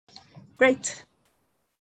Great.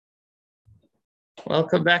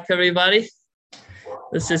 Welcome back, everybody.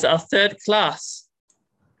 This is our third class.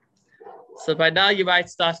 So by now you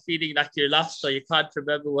might start feeling like you're lost or you can't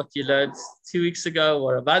remember what you learned 2 weeks ago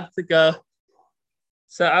or a month ago.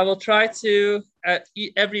 So I will try to,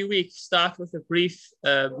 every week, start with a brief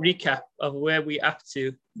recap of where we're up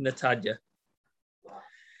to in the Tanya.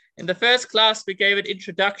 In the first class, we gave an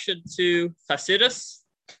introduction to Hasidus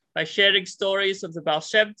by sharing stories of the Baal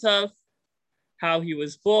Shem Tov, how he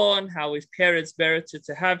was born, how his parents merited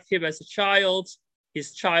to have him as a child,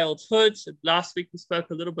 his childhood. And last week, we spoke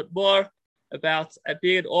a little bit more about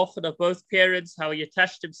being an orphan of both parents, how he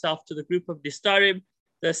attached himself to the group of Nistarim,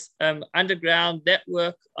 this underground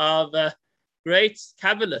network of great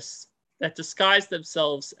Kabbalists that disguised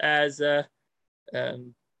themselves as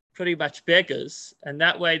pretty much beggars. And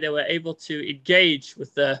that way they were able to engage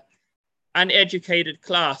with the uneducated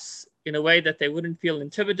class in a way that they wouldn't feel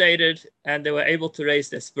intimidated, and they were able to raise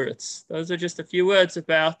their spirits. Those are just a few words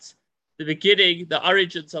about the beginning, the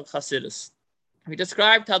origins of Hasidus. We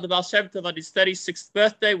described how the Baal Shem Tov on his 36th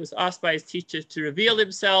birthday was asked by his teacher to reveal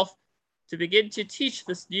himself, to begin to teach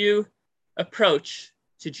this new approach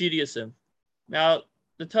to Judaism. Now,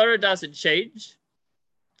 the Torah doesn't change,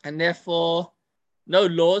 and therefore no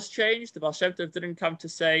laws change. The Baal Shem Tov didn't come to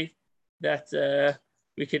say that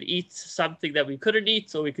we could eat something that we couldn't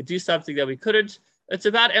eat, or we could do something that we couldn't. It's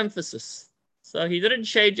about emphasis. So he didn't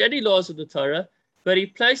change any laws of the Torah, but he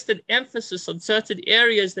placed an emphasis on certain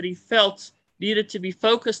areas that he felt needed to be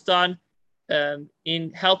focused on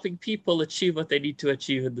in helping people achieve what they need to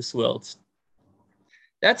achieve in this world.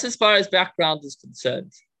 That's as far as background is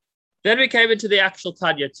concerned. Then we came into the actual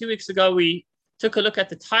Tanya. 2 weeks ago, we took a look at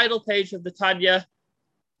the title page of the Tanya.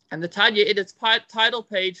 And the Tanya, in its title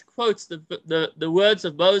page, quotes the words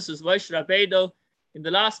of Moses, Moshe Rabbeinu, in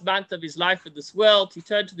the last month of his life in this world. He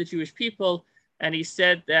turned to the Jewish people and he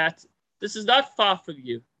said that this is not far from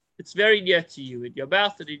you. It's very near to you, in your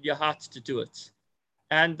mouth and in your heart to do it.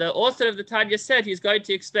 And the author of the Tanya said he's going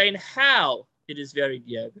to explain how it is very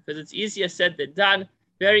near, because it's easier said than done.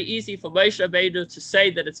 Very easy for Moshe Rabbeinu to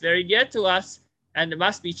say that it's very near to us, and it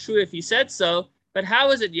must be true if he said so. But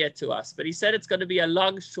how is it yet to us? But he said it's going to be a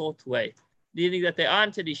long, short way, meaning that there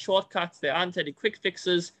aren't any shortcuts, there aren't any quick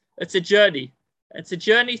fixes. It's a journey. It's a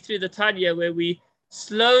journey through the Tanya where we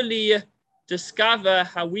slowly discover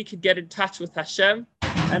how we can get in touch with Hashem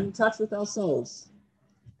and in touch with ourselves.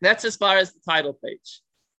 That's as far as the title page.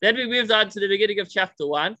 Then we moved on to the beginning of chapter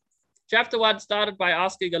 1. Chapter 1 started by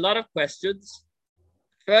asking a lot of questions.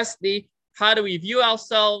 Firstly, how do we view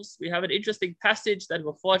ourselves? We have an interesting passage that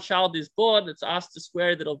before a child is born, it's asked to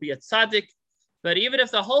swear that it'll be a tzaddik. But even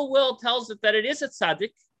if the whole world tells it that it is a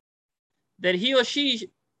tzaddik, then he or she,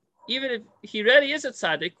 even if he really is a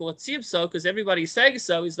tzaddik, or it seems so, because everybody's saying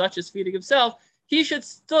so, he's not just feeding himself, he should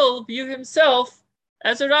still view himself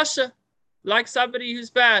as a rasha, like somebody who's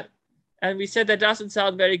bad. And we said that doesn't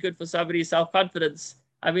sound very good for somebody's self-confidence.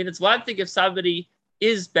 I mean, it's one thing if somebody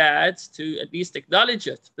is bad to at least acknowledge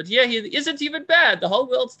it. But yeah, he isn't even bad. The whole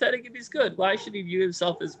world's telling him he's good. Why should he view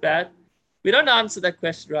himself as bad? We don't answer that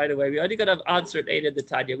question right away. We're only going to answer it later in the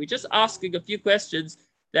Tanya. We're just asking a few questions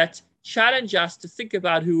that challenge us to think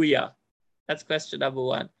about who we are. That's question number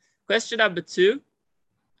 1. Question number 2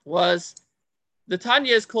 was, the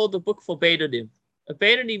Tanya is called the book for Beinonim. A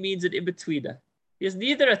Beinoni means an in-betweener. He's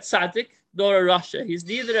neither a tzaddik nor a rasha. He's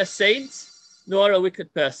neither a saint nor a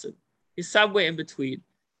wicked person. He's somewhere in between.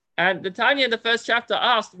 And the Tanya in the first chapter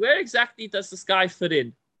asked, where exactly does this guy fit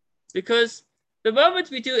in? Because the moment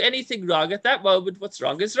we do anything wrong, at that moment, what's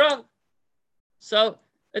wrong is wrong. So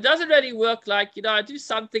it doesn't really work like, I do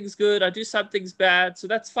some things good, I do some things bad, so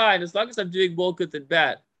that's fine, as long as I'm doing more good than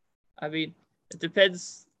bad. I mean, it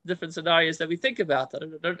depends, different scenarios that we think about. I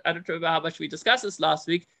don't remember how much we discussed this last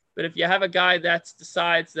week, but if you have a guy that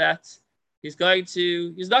decides that he's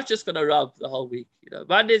not just going to rob the whole week.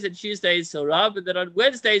 Mondays and Tuesdays he'll rob, and then on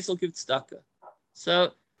Wednesdays he'll give tzedakah.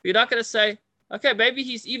 So we're not going to say, okay, maybe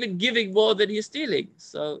he's even giving more than he's stealing.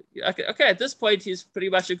 So, okay, at this point he's pretty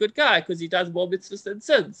much a good guy because he does more mitzvahs than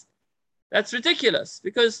sins. That's ridiculous,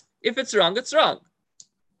 because if it's wrong, it's wrong.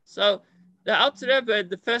 So the Alter Rebbe in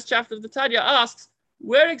the first chapter of the Tanya asks,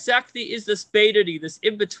 where exactly is this Beinoni, this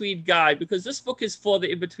in-between guy? Because this book is for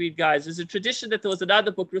the in-between guys. There's a tradition that there was another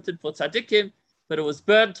book written for tzaddikim, but it was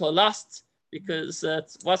burnt or lost because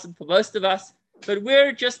it wasn't for most of us. But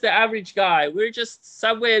we're just the average guy. We're just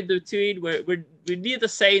somewhere in between. We're neither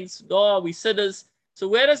saints nor are we sinners. So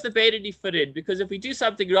where does the Beinoni fit in? Because if we do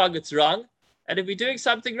something wrong, it's wrong. And if we're doing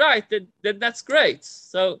something right, then that's great.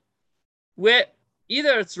 So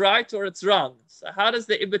either it's right or it's wrong. So how does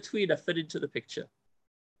the in-betweener fit into the picture?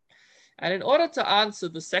 And in order to answer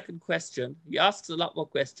the second question, he asks a lot more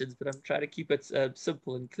questions, but I'm trying to keep it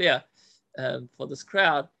simple and clear for this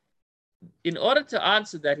crowd. In order to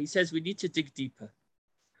answer that, he says we need to dig deeper.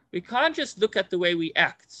 We can't just look at the way we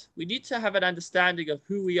act. We need to have an understanding of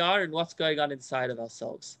who we are and what's going on inside of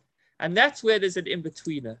ourselves. And that's where there's an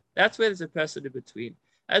in-betweener. That's where there's a person in between.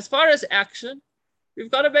 As far as action,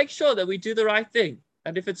 we've got to make sure that we do the right thing.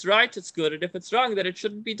 And if it's right, it's good. And if it's wrong, then it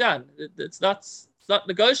shouldn't be done. It's not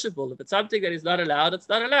negotiable. If it's something that is not allowed, it's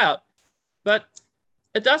not allowed. But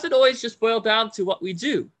it doesn't always just boil down to what we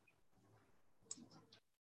do.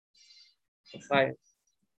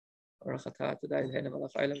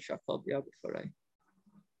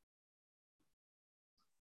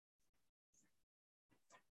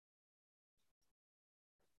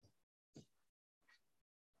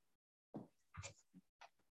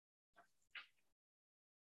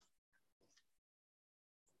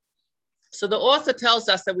 So the author tells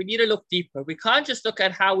us that we need to look deeper. We can't just look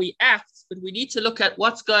at how we act, but we need to look at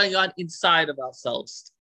what's going on inside of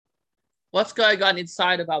ourselves. What's going on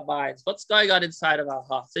inside of our minds? What's going on inside of our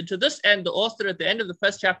hearts? And to this end, the author at the end of the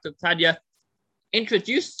first chapter of Tanya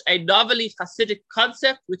introduced a novelly Hasidic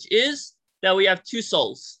concept, which is that we have two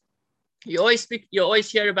souls. You always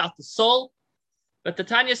hear about the soul, but the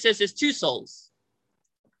Tanya says there's two souls.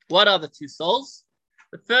 What are the two souls?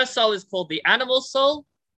 The first soul is called the animal soul,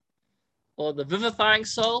 or the vivifying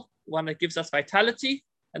soul, one that gives us vitality.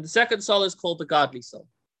 And the second soul is called the godly soul.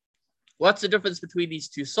 What's the difference between these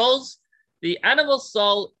two souls? The animal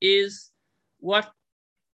soul is what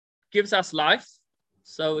gives us life.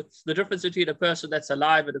 So it's the difference between a person that's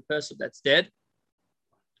alive and a person that's dead.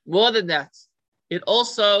 More than that, it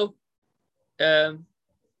also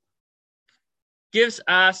gives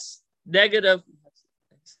us negative,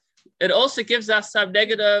 it also gives us some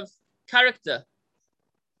negative character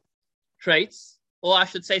traits, or I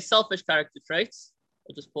should say selfish character traits.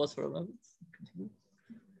 I'll just pause for a moment. Continue.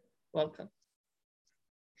 Welcome.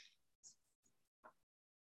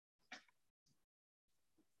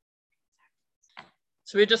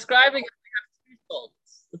 So we're describing that we have two souls.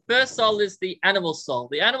 The first soul is the animal soul.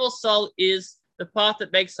 The animal soul is the part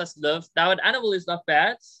that makes us live. Now, an animal is not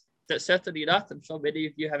bad. Certainly not. I'm sure many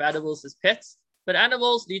of you have animals as pets, but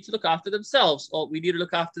animals need to look after themselves, or we need to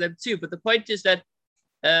look after them too. But the point is that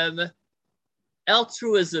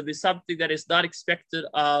altruism is something that is not expected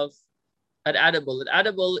of an animal. An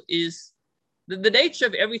animal is, the nature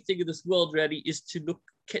of everything in this world really is to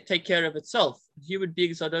take care of itself. Human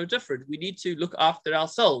beings are no different. We need to look after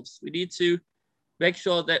ourselves. We need to make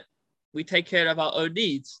sure that we take care of our own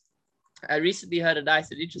needs. I recently heard a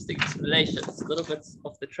nice and interesting explanation. It's a little bit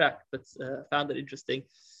off the track, but I found it interesting.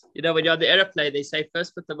 You know, when you're on the airplane, they say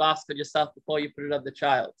first put the mask on yourself before you put it on the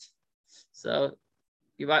child. So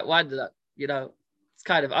you might wonder, you know, it's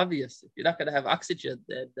kind of obvious. If you're not going to have oxygen,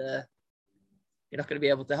 then you're not going to be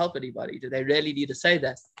able to help anybody. Do they really need to say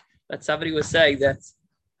that? But somebody was saying that,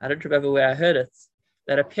 I don't remember where I heard it,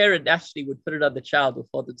 that a parent actually would put it on the child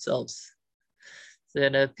before themselves. So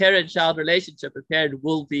in a parent-child relationship, a parent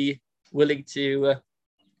will be willing to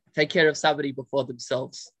take care of somebody before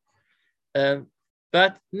themselves.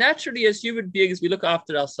 But naturally, as human beings, we look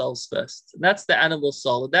after ourselves first. And that's the animal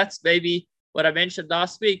soul. And that's maybe what I mentioned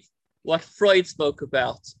last week, what Freud spoke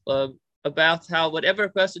about how whatever a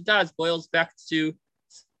person does boils back to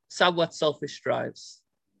somewhat selfish drives.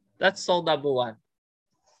 That's soul number one.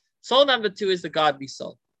 Soul number two is the godly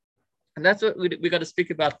soul. And that's what we're going to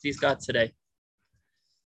speak about these gods today.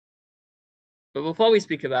 But before we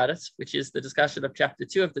speak about it, which is the discussion of chapter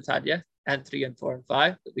 2 of the Tanya, and 3 and 4 and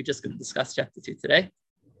 5, but we're just going to discuss chapter 2 today.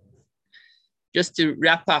 Just to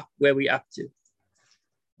wrap up where we're up to.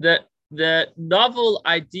 The novel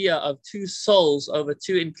idea of two souls over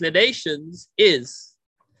two inclinations is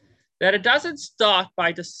that it doesn't start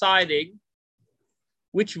by deciding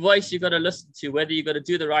which voice you're going to listen to, whether you're going to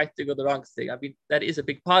do the right thing or the wrong thing. I mean, that is a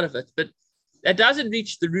big part of it, but that doesn't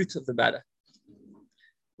reach the root of the matter.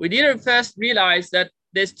 We need to first realize that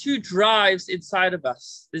there's two drives inside of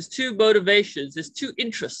us. There's two motivations. There's two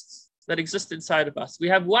interests that exist inside of us. We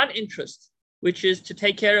have one interest, which is to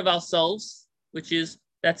take care of ourselves, which is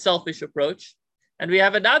that selfish approach. And we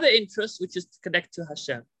have another interest, which is to connect to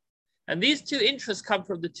Hashem. And these two interests come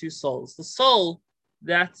from the two souls. The soul,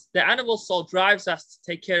 that the animal soul drives us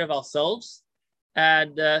to take care of ourselves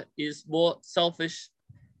and is more selfish.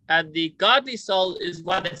 And the godly soul is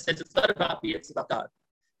one that says it's not about me, it's about God.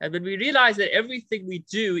 And when we realize that everything we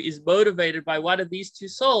do is motivated by one of these two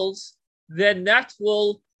souls, then that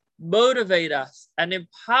will motivate us and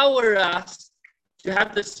empower us to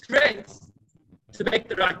have the strength to make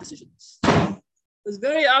the right decisions. Because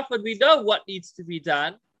very often we know what needs to be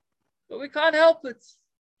done, but we can't help it.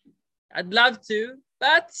 I'd love to,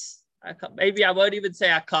 but I can't. Maybe I won't even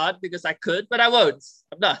say I can't because I could, but I won't.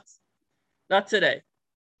 I'm not today.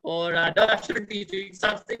 Or I know I should be doing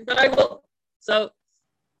something, but I will. So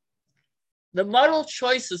the moral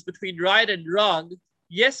choices between right and wrong,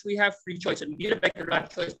 yes, we have free choice and we need to make the right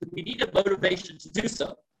choice, but we need a motivation to do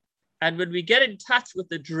so. And when we get in touch with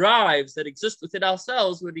the drives that exist within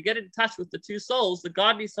ourselves, when we get in touch with the two souls, the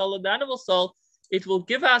godly soul and the animal soul, it will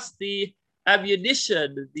give us the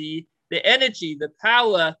ammunition, the energy, the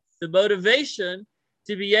power, the motivation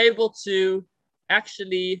to be able to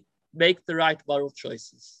actually make the right moral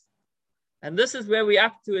choices. And this is where we're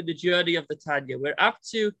up to in the journey of the Tanya. We're up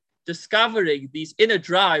to discovering these inner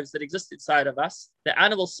drives that exist inside of us, the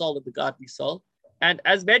animal soul and the godly soul. And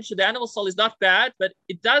as mentioned, the animal soul is not bad, but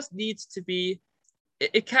it does need to be,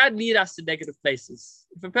 it can lead us to negative places.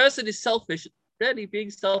 If a person is selfish, really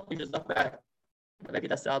being selfish is not bad. Maybe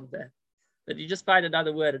that sounds bad, but you just find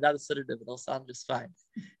another word, another synonym, and it'll sound just fine.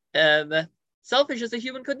 Selfish is a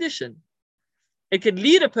human condition. It can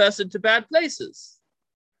lead a person to bad places.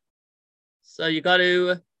 So you got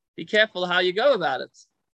to be careful how you go about it.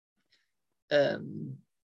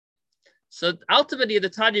 So ultimately in the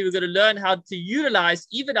Tanya, we're going to learn how to utilize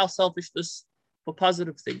even our selfishness for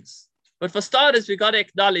positive things. But for starters, we got to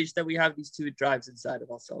acknowledge that we have these two drives inside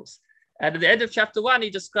of ourselves. And at the end of chapter 1,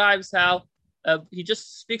 he describes how he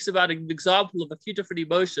just speaks about an example of a few different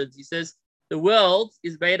emotions. He says, the world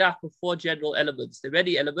is made up of 4 general elements. There are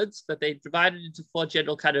many elements, but they're divided into 4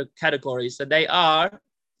 general categories. And they are,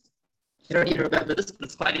 you don't need to remember this, but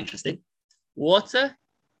it's quite interesting. Water,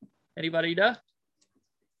 anybody know?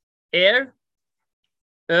 Air,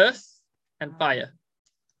 earth, and fire.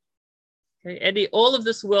 Okay, all of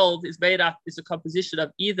this world is made up, is a composition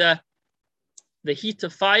of either the heat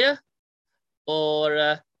of fire,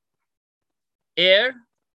 or air,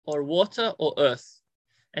 or water, or earth.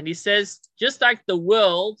 And he says, just like the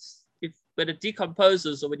world, when it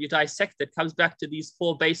decomposes or when you dissect it, comes back to these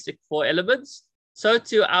 4 basic elements, so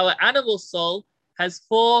too our animal soul has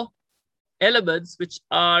 4 elements which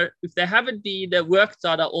are, if they haven't been worked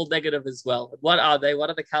on, are all negative as well. And what are they? What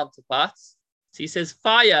are the counterparts? So he says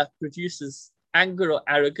fire produces anger or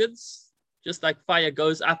arrogance. Just like fire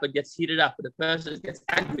goes up and gets heated up, and a person gets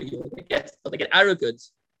angry or they get arrogant,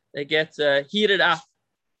 they get heated up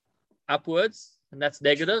upwards, and that's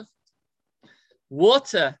negative.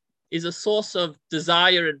 Water is a source of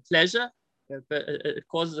desire and pleasure. It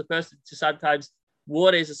causes a person to sometimes,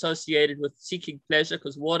 water is associated with seeking pleasure,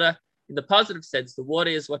 because water, in the positive sense, the water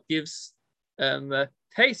is what gives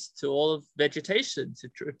taste to all of vegetation, to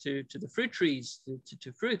the fruit trees,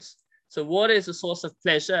 to fruits. So water is a source of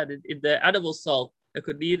pleasure, and in the animal soul, it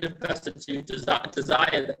could lead a person to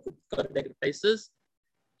desire that could go to negative places.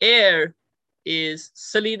 Air is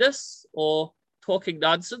silliness or talking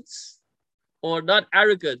nonsense, or not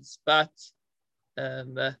arrogance, but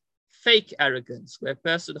fake arrogance, where a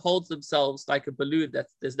person holds themselves like a balloon that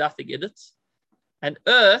there's nothing in it. And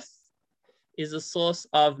earth is a source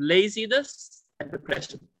of laziness and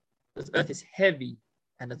depression, because earth is heavy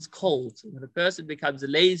and it's cold. And when a person becomes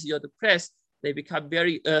lazy or depressed, they become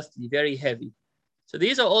very earthly, very heavy. So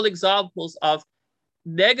these are all examples of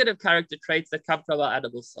negative character traits that come from our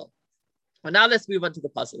animal soul. Well, now let's move on to the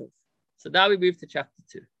positive. So now we move to chapter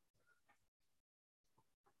 2.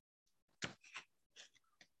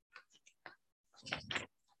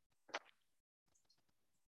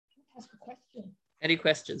 Ask a question. Any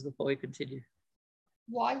questions before we continue?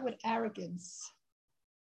 Why would fire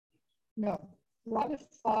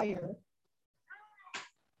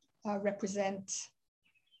represent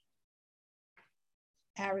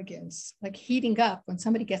arrogance? Like heating up, when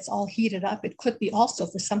somebody gets all heated up, it could be also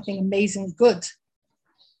for something amazing good.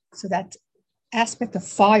 So that aspect of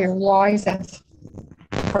fire, why is that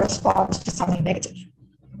corresponds to something negative?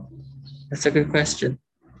 That's a good question.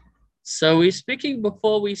 So we're speaking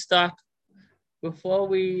before we start. A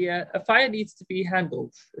fire needs to be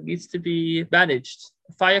handled. It needs to be managed.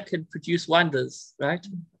 A fire can produce wonders, right?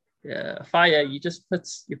 A fire, you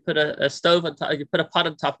put a stove on top, you put a pot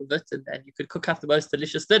on top of it, and you could cook up the most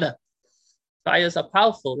delicious dinner. Fires are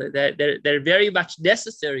powerful. They're very much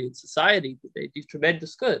necessary in society. They do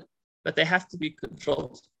tremendous good, but they have to be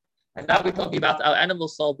controlled. And now we're talking about our animal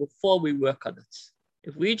soul before we work on it.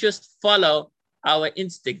 If we just follow our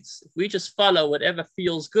instincts, if we just follow whatever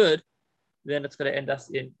feels good, then it's going to end us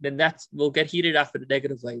in, then that will get heated up in a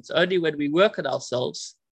negative way. It's only when we work on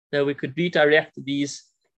ourselves that we could redirect these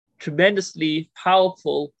tremendously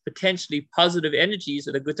powerful, potentially positive energies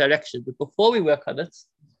in a good direction. But before we work on it,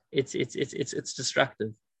 it's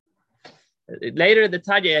destructive. Later in the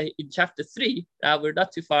Tanya, in chapter 3, we're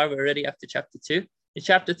not too far, we're already after chapter 2. In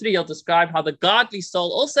chapter 3, he'll describe how the godly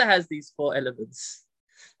soul also has these 4 elements.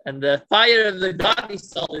 And the fire of the godly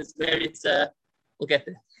soul is where it's, we'll get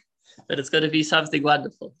there, but it's going to be something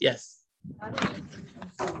wonderful. Yes.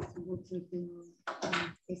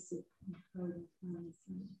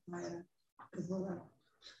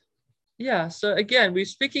 Yeah, so again, we're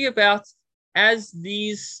speaking about as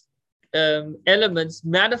these elements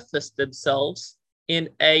manifest themselves in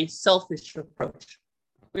a selfish approach.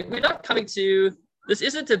 We're not coming to, this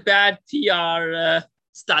isn't a bad PR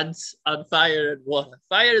stunt on fire and water.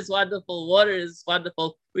 Fire is wonderful, water is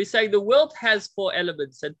wonderful. We're saying the world has 4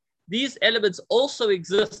 elements, and these elements also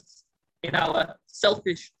exist in our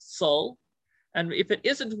selfish soul. And if it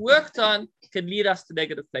isn't worked on, it can lead us to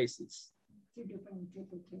negative places. 2 different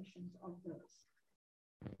interpretations of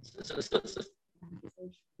So, those.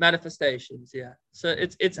 manifestations, yeah. So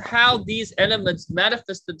it's how these elements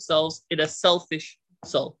manifest themselves in a selfish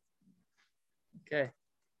soul. Okay.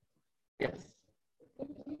 Yes.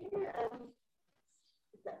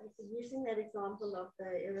 Using that example of the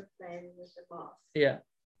aeroplane with the mask. Yeah.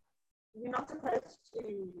 You're not supposed to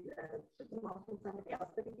put the mask on somebody else,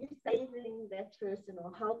 but if you're saving that person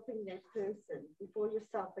or helping that person before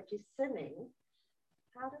yourself, but you're sinning,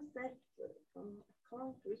 how does that work? I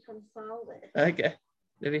can't reconcile that. Okay.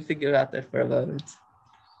 Let me think about that for a moment.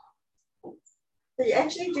 So you're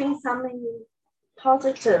actually doing something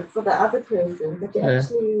positive for the other person, but you're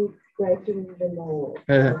actually breaking the law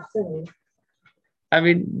of sinning. I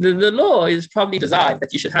mean, the law is probably designed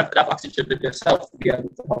that you should have enough oxygen in yourself to be able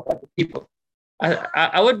to help other people.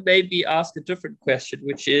 I would maybe ask a different question,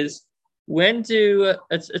 which is, when do,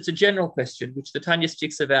 it's a general question, which the Tanya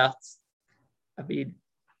speaks about. I mean,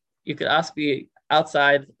 you could ask me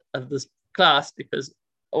outside of this class, because,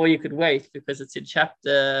 or you could wait, because it's in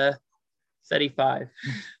chapter 35.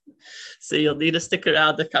 So you'll need to stick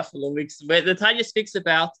around a couple of weeks. Where the Tanya speaks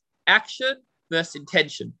about action versus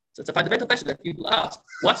intention. So it's a fundamental question that people ask.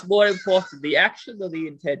 What's more important, the action or the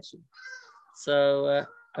intention? So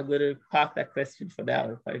I'm going to park that question for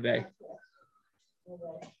now, if I may.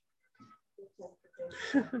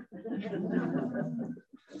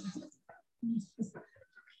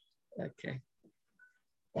 Okay.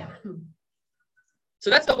 So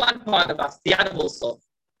that's the one part of us, the animal soul.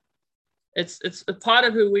 It's a part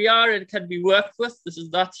of who we are and can be worked with. This is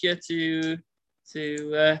not here to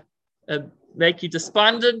make you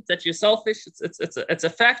despondent that you're selfish. It's a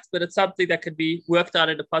fact, but it's something that can be worked on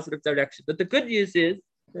in a positive direction. But the good news is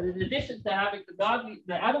that in addition to having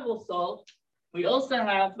the animal soul, we also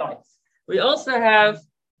have light. We also have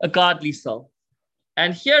a godly soul.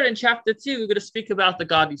 And here in chapter 2, we're going to speak about the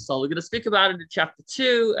godly soul. We're going to speak about it in chapter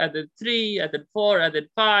 2, and then 3, and then 4, and then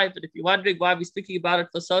 5. And if you're wondering why we're speaking about it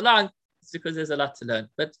for so long, it's because there's a lot to learn.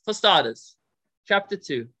 But for starters, chapter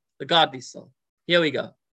 2, the godly soul. Here we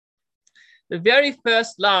go. The very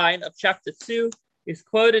first line of chapter 2 is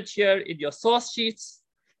quoted here in your source sheets.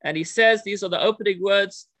 And he says, these are the opening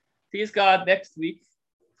words. Please God, next week.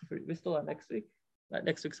 We're still on next week.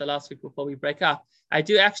 Next week's the last week before we break up. I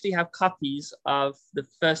do actually have copies of the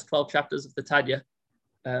first 12 chapters of the Tanya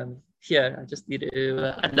here. I just need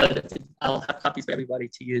to unload it. I'll have copies for everybody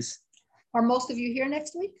to use. Are most of you here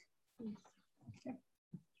next week? Okay.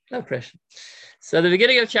 No pressure. So the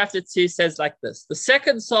beginning of chapter 2 says like this. The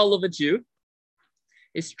second soul of a Jew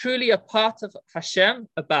is truly a part of Hashem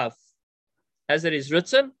above, as it is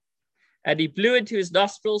written, and he blew into his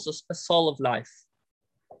nostrils a soul of life.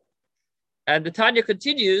 And the Tanya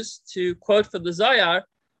continues to quote from the Zohar.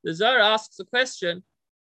 The Zohar asks the question,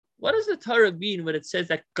 what does the Torah mean when it says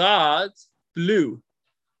that God blew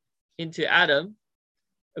into Adam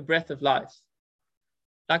a breath of life?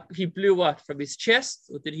 Like he blew what? From his chest?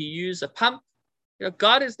 Or did he use a pump? You know,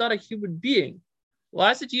 God is not a human being.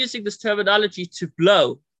 Why is it using this terminology to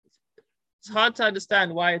blow? It's hard to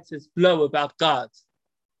understand why it says blow about God.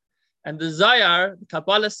 And the Zohar, the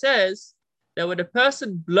Kabbalah says that when a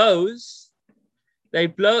person blows, they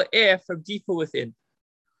blow air from deeper within.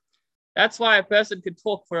 That's why a person can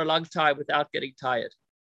talk for a long time without getting tired.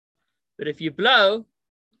 But if you blow,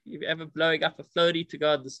 if you're ever blowing up a floaty to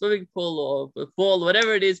go in the swimming pool or a ball,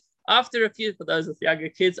 whatever it is, after a few, for those with younger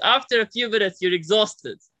kids, after a few minutes, you're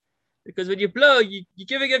exhausted. Because when you blow, you're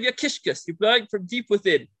giving up your kishkus. You're blowing from deep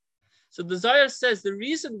within. So the Zohar says the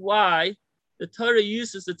reason why the Torah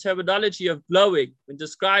uses the terminology of blowing when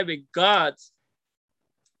describing God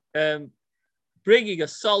bringing a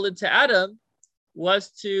soul into Adam was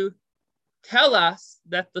to tell us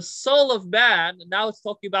that the soul of man, and now it's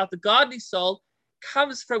talking about the godly soul,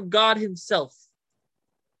 comes from God himself.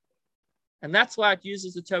 And that's why it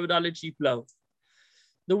uses the terminology blow.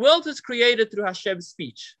 The world was created through Hashem's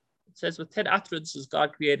speech. It says with 10 utterances,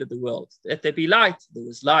 God created the world. Let there be light, there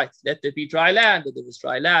was light. Let there be dry land, and there was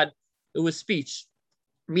dry land. There was speech.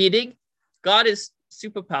 Meaning, God is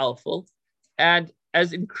super powerful. And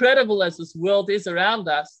as incredible as this world is around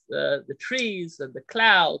us, the trees and the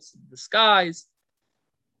clouds, and the skies,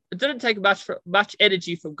 it didn't take much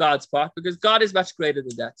energy from God's part because God is much greater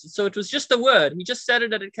than that. So it was just a word. He just said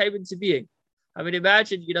it and it came into being. I mean,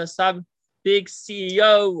 imagine, some big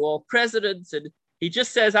CEO or president, and he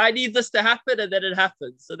just says, I need this to happen, and then it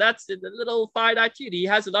happens. So that's in the little finite unity. He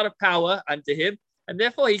has a lot of power under him, and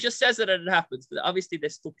therefore he just says it and it happens. But obviously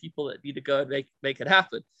there's still people that need to go and make it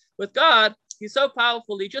happen. With God, he's so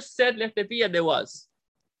powerful, he just said, let there be, and there was.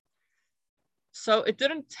 So it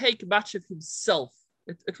didn't take much of himself.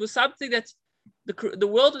 It was something that the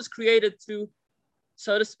world was created through,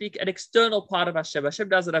 so to speak, an external part of Hashem. Hashem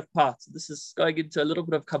doesn't have parts. This is going into a little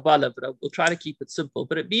bit of Kabbalah, but we'll try to keep it simple.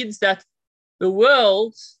 But it means that the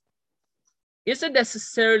world isn't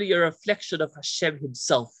necessarily a reflection of Hashem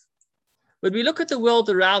himself. When we look at the world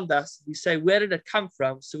around us, we say, where did it come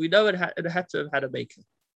from? So we know it had to have had a maker.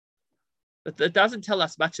 But it doesn't tell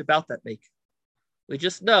us much about that maker. We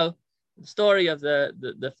just know the story of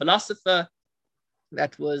the philosopher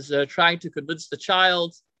that was trying to convince the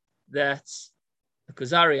child that,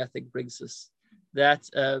 Kuzari, I think, brings this, that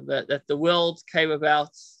the world came about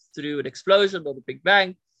through an explosion or the Big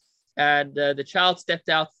Bang. And the child stepped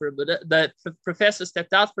out for a minute. The professor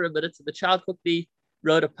stepped out for a minute, and the child quickly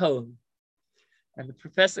wrote a poem. And the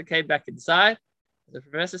professor came back inside. The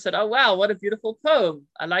professor said, oh, wow, what a beautiful poem.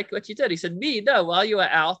 I like what you did. He said, me? No, while you were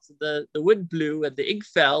out, the wind blew and the ink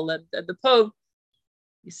fell and the poem.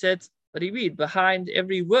 He said, what do you mean? Behind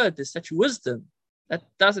every word, there's such wisdom. That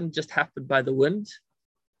doesn't just happen by the wind.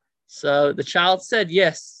 So the child said,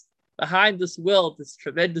 yes, behind this world, there's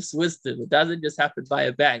tremendous wisdom. It doesn't just happen by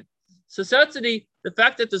a bang. So certainly the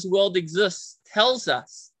fact that this world exists tells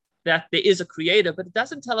us that there is a creator, but it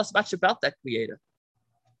doesn't tell us much about that creator.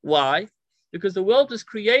 Why? Because the world was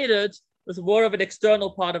created with more of an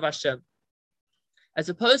external part of Hashem. As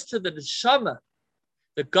opposed to the neshama,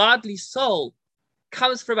 the godly soul,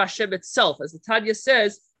 comes from Hashem itself. As the Tanya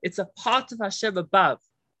says, it's a part of Hashem above.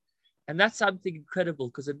 And that's something incredible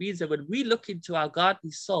because it means that when we look into our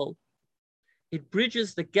godly soul, it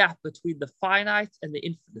bridges the gap between the finite and the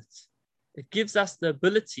infinite. It gives us the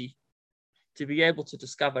ability to be able to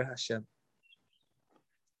discover Hashem.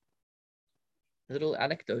 A little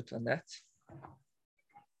anecdote on that.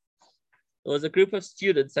 There was a group of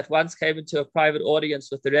students that once came into a private audience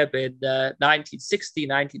with the Rebbe in 1960,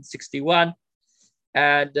 1961.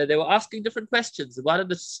 And they were asking different questions. One of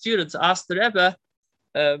the students asked the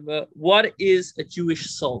Rebbe, what is a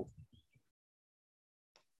Jewish soul?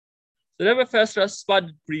 The Rebbe first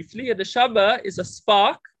responded briefly, and the neshama is a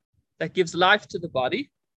spark that gives life to the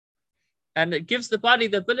body, and it gives the body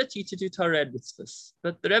the ability to do Torah and mitzvahs.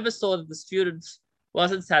 But the Rebbe saw that the student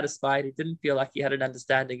wasn't satisfied. He didn't feel like he had an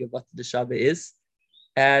understanding of what the neshama is.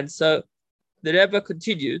 And so the Rebbe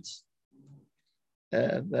continued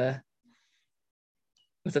with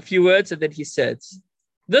a few words, and then he said,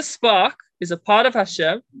 this spark is a part of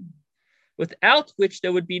Hashem without which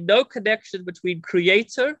there would be no connection between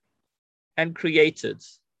creator and created.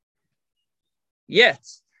 Yet,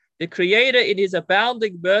 the creator in his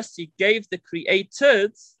abounding mercy gave the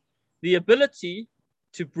created the ability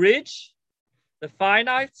to bridge the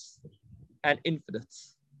finite and infinite.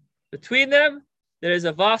 Between them, there is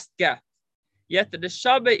a vast gap. Yet the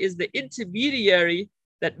neshama is the intermediary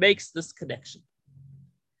that makes this connection.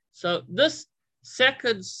 So this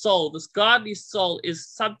second soul, this godly soul, is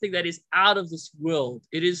something that is out of this world.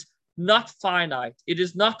 It is not finite. It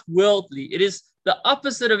is not worldly. It is the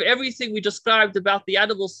opposite of everything we described about the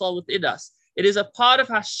animal soul within us. It is a part of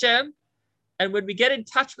Hashem. And when we get in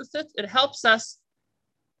touch with it, it helps us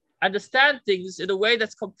understand things in a way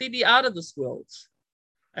that's completely out of this world.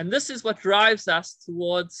 And this is what drives us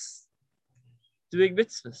towards doing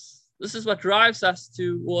mitzvahs. This is what drives us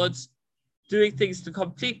towards doing things in a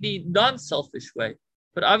completely non-selfish way.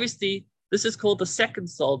 But obviously, this is called the second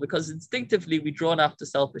soul because instinctively we're drawn after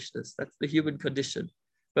selfishness. That's the human condition.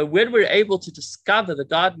 But when we're able to discover the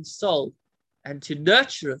godly soul and to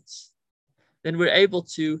nurture it, then we're able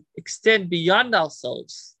to extend beyond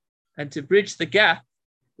ourselves and to bridge the gap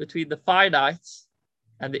between the finite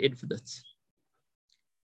and the infinite.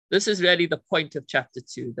 This is really the point of chapter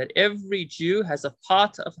 2, that every Jew has a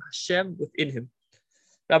part of Hashem within him.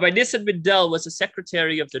 Rabbi Nissan Mindel was a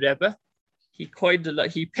secretary of the Rebbe. He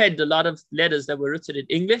penned a lot of letters that were written in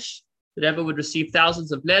English, the Rebbe would receive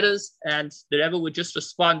thousands of letters, and the Rebbe would just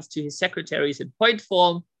respond to his secretaries in point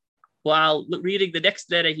form. While reading the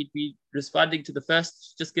next letter, he'd be responding to the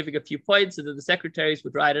first, just giving a few points, and then the secretaries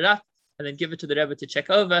would write it up and then give it to the Rebbe to check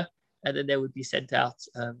over, and then they would be sent out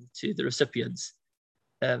to the recipients.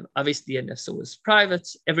 Obviously, the Nifsa was private.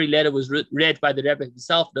 Every letter was read by the Rebbe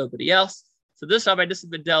himself, nobody else. So this Rabbi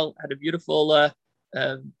Nissim Mendel had a beautiful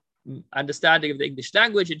understanding of the English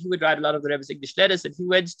language, and he would write a lot of the Rebbe's English letters. And he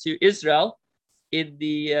went to Israel in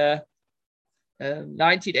the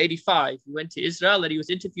 1985. He went to Israel, and he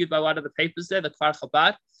was interviewed by one of the papers there, the Kfar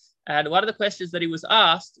Chabad. And one of the questions that he was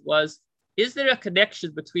asked was, is there a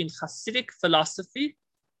connection between Hasidic philosophy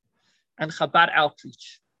and Chabad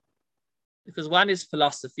outreach? Because one is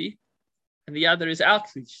philosophy and the other is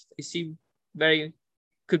outreach. They seem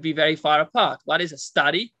could be very far apart. One is a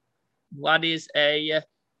study, one is an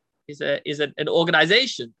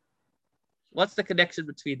organization. What's the connection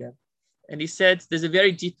between them? And he said there's a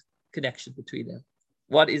very deep connection between them.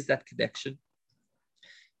 What is that connection?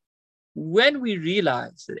 When we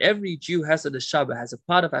realize that every Jew has a neshama, has a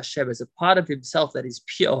part of Hashem, has a part of himself that is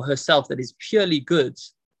pure, or herself that is purely good,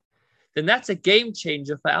 then that's a game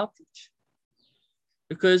changer for outreach.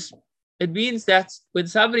 Because it means that when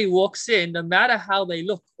somebody walks in, no matter how they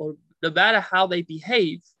look or no matter how they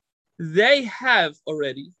behave, that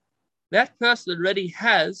person already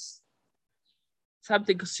has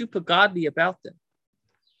something super godly about them.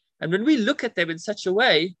 And when we look at them in such a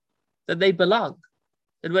way that they belong,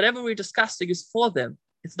 that whatever we're discussing is for them,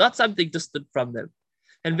 it's not something distant from them.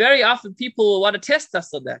 And very often people will want to test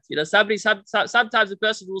us on that. Sometimes a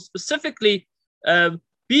person will specifically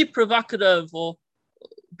be provocative or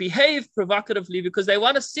behave provocatively because they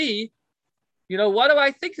want to see, what do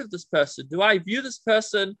I think of this person? Do I view this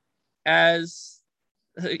person as,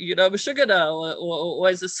 Meshugana or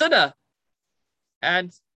as a sinner?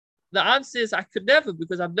 And the answer is I could never,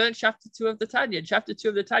 because I've learned chapter 2 of the Tanya. And chapter 2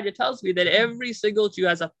 of the Tanya tells me that every single Jew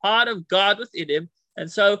has a part of God within him. And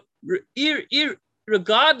so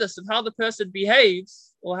regardless of how the person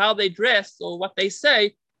behaves or how they dress or what they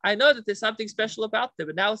say, I know that there's something special about them.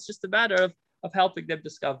 And now it's just a matter of helping them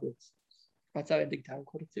discover it. What's our ending time?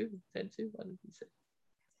 1:45? 10:45? What did we say?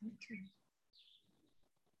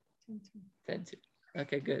 10:45.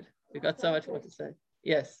 Okay, good. We got so much more to say.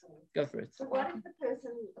 Yes, go for it. So what if the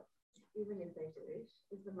person, even if they're Jewish,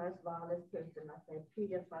 is the most violent person, like a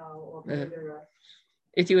pedophile or murderer?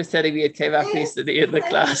 Iti was telling me it came up recently in the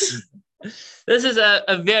class. This is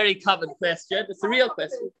a very common question. It's a real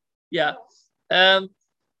question. Yeah.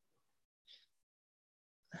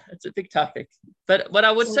 It's a big topic. But what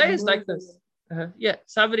I would say is like this.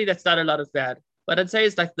 Somebody that's done a lot of bad. What I'd say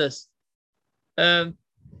is like this.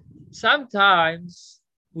 Sometimes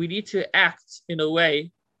we need to act in a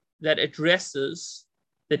way that addresses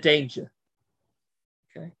the danger.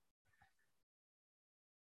 Okay.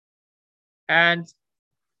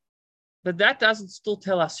 But that doesn't still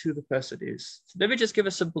tell us who the person is. So let me just give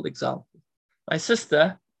a simple example. My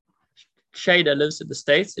sister, Shada, lives in the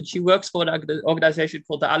States, and she works for an organization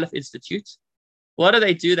called the Aleph Institute. What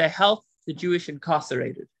do? They help the Jewish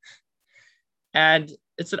incarcerated. And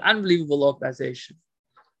it's an unbelievable organization.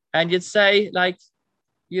 And you'd say, like,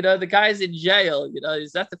 the guy's in jail,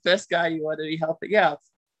 is that the first guy you want to be helping out?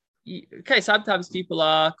 Okay, sometimes people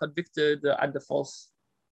are convicted under false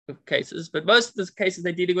cases, but most of the cases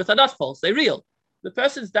they're dealing with are not false, they're real. The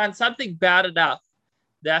person's done something bad enough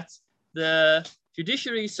that the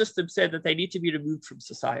judiciary system said that they need to be removed from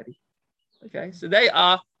society. Okay, so they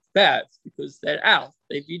are bad because they're out,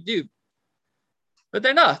 they've been doomed. But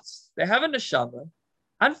they're not. They have a neshama.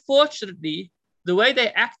 Unfortunately, the way they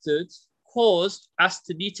acted caused us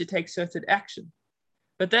to need to take certain action.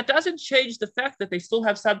 But that doesn't change the fact that they still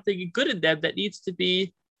have something good in them that needs to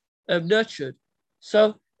be nurtured.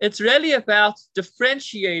 So it's really about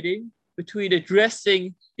differentiating between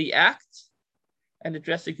addressing the act and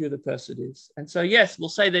addressing who the person is. And so, yes, we'll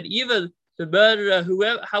say that even the murderer,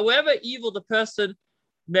 however evil the person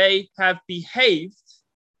may have behaved,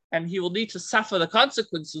 and he will need to suffer the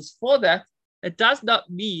consequences for that, it does not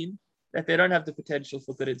mean that they don't have the potential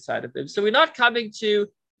for good inside of them. So we're not coming to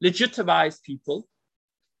legitimize people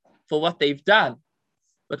for what they've done,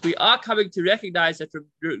 but we are coming to recognize that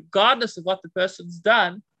regardless of what the person's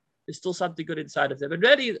done, there's still something good inside of them. And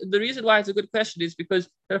really, the reason why it's a good question is because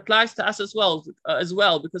it applies to us as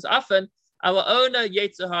well, because often our own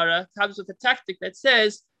Yetzer Hara comes with a tactic that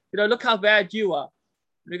says, look how bad you are.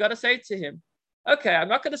 We got to say to him, okay, I'm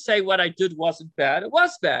not going to say what I did wasn't bad. It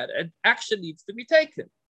was bad, and action needs to be taken.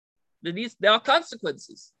 There are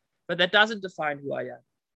consequences, but that doesn't define who I am.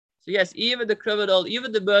 So yes, even the criminal,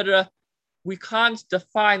 even the murderer, we can't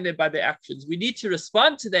define them by their actions. We need to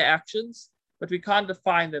respond to their actions, but we can't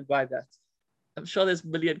define them by that. I'm sure there's a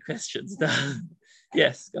million questions now.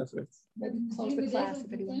 Yes, go for it. Maybe close the class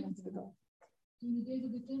if anyone wants to go. In the days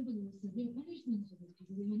of the temple, there was severe punishment for these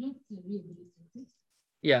people. They were not rehabilitated.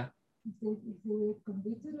 Yeah. If they were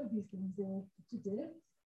convicted of these things, they were put to death.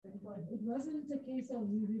 It wasn't a case of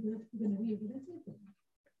we were going to rehabilitate them.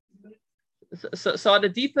 So on a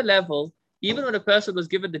deeper level, even when a person was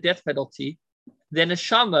given the death penalty, then a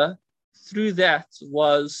neshama through that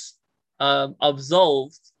was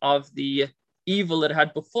absolved of the evil it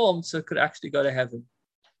had performed, so it could actually go to heaven.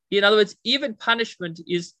 In other words, even punishment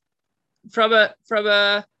is from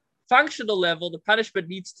a functional level, the punishment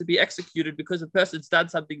needs to be executed because a person's done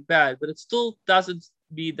something bad, but it still doesn't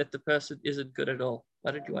mean that the person isn't good at all.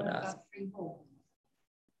 What did you want to ask? Free will.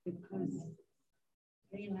 Because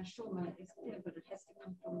being a neshama is clear, but it has to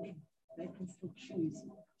come from them. They can still choose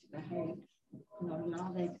to behave, not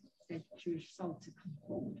allow that Jewish soul to come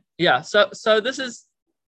forward. Yeah, so this is,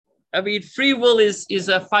 I mean, free will is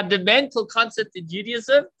a fundamental concept in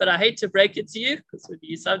Judaism, but I hate to break it to you, because when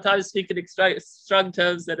you sometimes speak in strong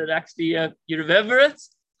terms that it actually, you remember it.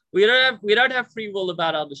 We don't have free will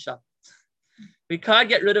about our neshama. We can't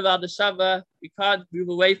get rid of our neshama. We can't move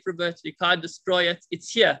away from it. We can't destroy it.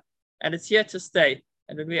 It's here, and it's here to stay.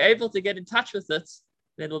 And when we're able to get in touch with it,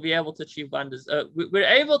 then we'll be able to achieve wonders.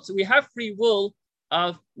 We have free will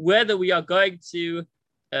of whether we are going to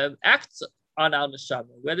act on our neshama,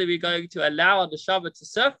 whether we're going to allow our neshama to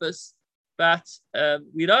surface, but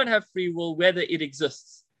we don't have free will whether it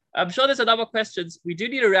exists. I'm sure there's a number of questions. We do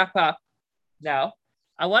need to wrap up now.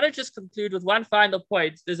 I want to just conclude with one final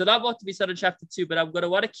point. There's a lot more to be said in chapter 2, but I'm going to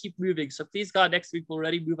want to keep moving. So please, God, next week we'll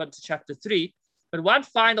already move on to chapter 3. But one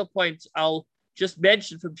final point I'll just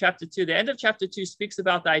mention from chapter 2. The end of chapter 2 speaks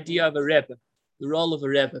about the idea of a Rebbe, the role of a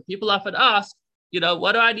Rebbe. People often ask,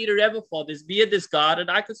 what do I need a Rebbe for? There's me and this God,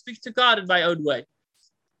 and I can speak to God in my own way.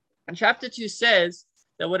 And chapter 2 says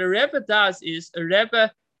that what a Rebbe does is a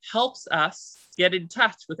Rebbe helps us get in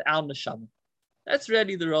touch with our neshama. That's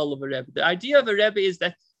really the role of a Rebbe. The idea of a Rebbe is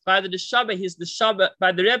that by the neshama,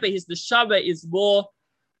 by the Rebbe, his neshama is more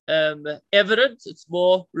evident, it's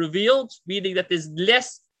more revealed, meaning that there's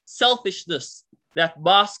less selfishness that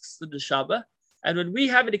masks the neshama. And when we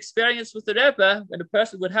have an experience with the Rebbe, when a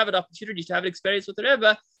person would have an opportunity to have an experience with the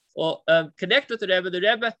Rebbe or connect with the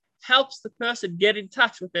Rebbe helps the person get in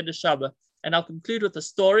touch with their neshama. And I'll conclude with a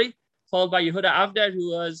story told by Yehuda Avner, who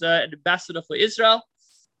was an ambassador for Israel.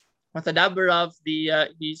 With a number of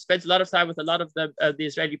he spends a lot of time with a lot of the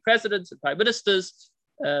Israeli presidents and prime ministers.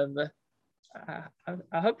 I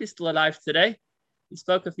hope he's still alive today. He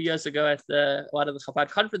spoke a few years ago at one of the Chabad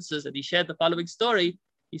conferences, and he shared the following story.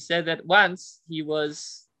 He said that once he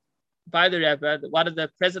was by the Rebbe, one of the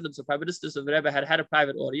presidents or prime ministers of the Rebbe had a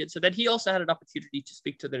private audience, so then he also had an opportunity to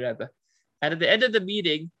speak to the Rebbe. And at the end of the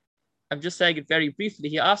meeting, I'm just saying it very briefly,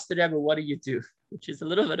 he asked the Rebbe, "What do you do?" Which is a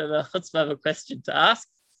little bit of a chutzpah of a question to ask.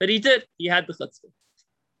 But he did. He had the chutzpah.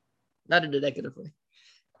 Not in a negative way.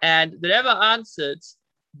 And the Rebbe answered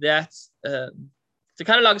that, to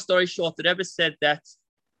cut a long story short, the Rebbe said that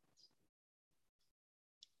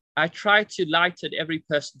I try to lighten every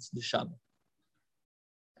person's neshama.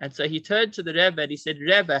 And so he turned to the Rebbe and he said,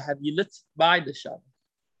 "Rebbe, have you lit my neshama?"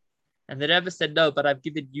 And the Rebbe said, "No, but I've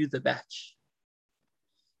given you the match."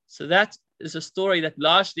 So that is a story that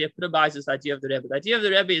largely epitomizes the idea of the Rebbe. The idea of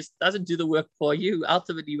the Rebbe doesn't do the work for you.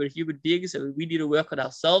 Ultimately, we're human beings, and we need to work on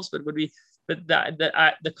ourselves. But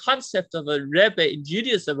the concept of a Rebbe in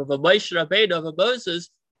Judaism, of a Moshe Rabbeinu, of a Moses,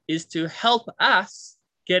 is to help us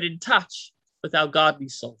get in touch with our godly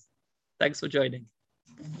soul. Thanks for joining.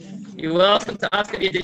 You're welcome to ask any